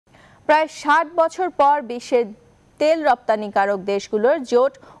প্রায় ৬০ বছর পর বিশ্বের তেল রপ্তানিকারক দেশগুলোর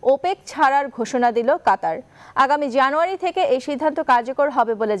জোট ওপেক ছাড়ার ঘোষণা দিল কাতার। আগামী জানুয়ারি থেকে এই সিদ্ধান্ত কার্যকর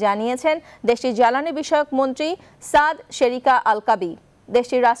হবে বলে জানিয়েছেন দেশটির জ্বালানি বিষয়ক মন্ত্রী সাদ শেরিকা আল কাবি।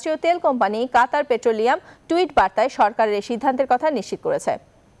 দেশটির রাষ্ট্রীয় তেল কোম্পানি কাতার পেট্রোলিয়াম টুইট বার্তায় সরকারের এই সিদ্ধান্তের কথা নিশ্চিত করেছে।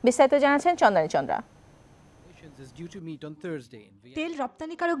 বিস্তারিত জানাচ্ছেন চন্দ্রানী চন্দ্রা। তেল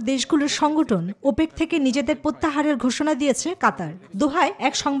রপ্তানিকারক দেশগুলোর সংগঠন ওপেক থেকে নিজেদের প্রত্যাহারের ঘোষণা দিয়েছে কাতার। দোহায়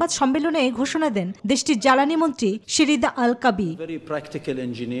এক সংবাদ সম্মেলনে এই ঘোষণা দেন দেশটির জ্বালানি মন্ত্রী শেরিদা আল কাবি।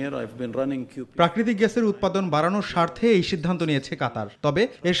 প্রাকৃতিক গ্যাসের উৎপাদন বাড়ানোর স্বার্থে এই সিদ্ধান্ত নিয়েছে কাতার। তবে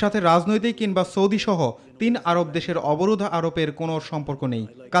এর সাথে রাজনৈতিক কিংবা সৌদি সহ 3 আরব দেশের অবরোধ আরোপের কোনো সম্পর্ক নেই।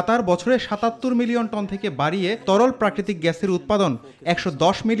 কাতার বছরে 77 মিলিয়ন টন থেকে বাড়িয়ে তরল প্রাকৃতিক গ্যাসের উৎপাদন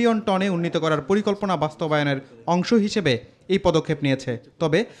 110 মিলিয়ন টনে উন্নীত করার পরিকল্পনা বাস্তবায়নের অংশ হিসেবে এই পদক্ষেপ নিয়েছে।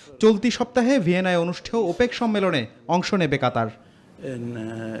 তবে চলতি সপ্তাহে ভিয়েনায় অনুষ্ঠেয় ওপেক সম্মেলনে অংশ নেবে কাতার।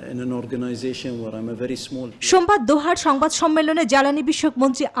 সোমবার দোহার সংবাদ সম্মেলনে জ্বালানি বিষয়ক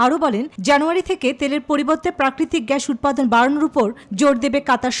মন্ত্রী আরও বলেন, জানুয়ারি থেকে তেলের পরিবর্তে প্রাকৃতিক গ্যাস উৎপাদন বাড়ানোর উপর জোর দেবে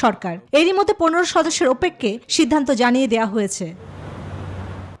কাতার সরকার। এরই মধ্যে 15 সদস্যের ওপেককে সিদ্ধান্ত জানিয়ে দেওয়া হয়েছে।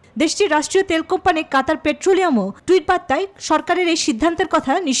 দেশটির রাষ্ট্রীয় তেল কোম্পানি কাতার পেট্রোলিয়ামও টুইট বার্তায় সরকারের এই সিদ্ধান্তের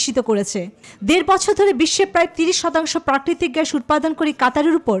কথা নিশ্চিত করেছে। 1.5 বছর ধরে বিশ্বে প্রায় 30% প্রাকৃতিক গ্যাস উৎপাদনকারী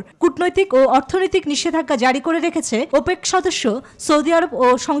কাতারের উপর কূটনৈতিক ও অর্থনৈতিক নিষেধাজ্ঞা জারি করে রেখেছে ওপেক সদস্য সৌদি আরব ও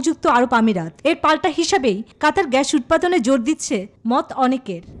সংযুক্ত আরব আমিরাত। এর পাল্টা হিসাবেই কাতার গ্যাস উৎপাদনে জোর দিচ্ছে মত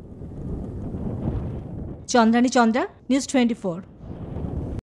অনেকের। চন্দ্রানী চন্দ্রা, নিউজ 24।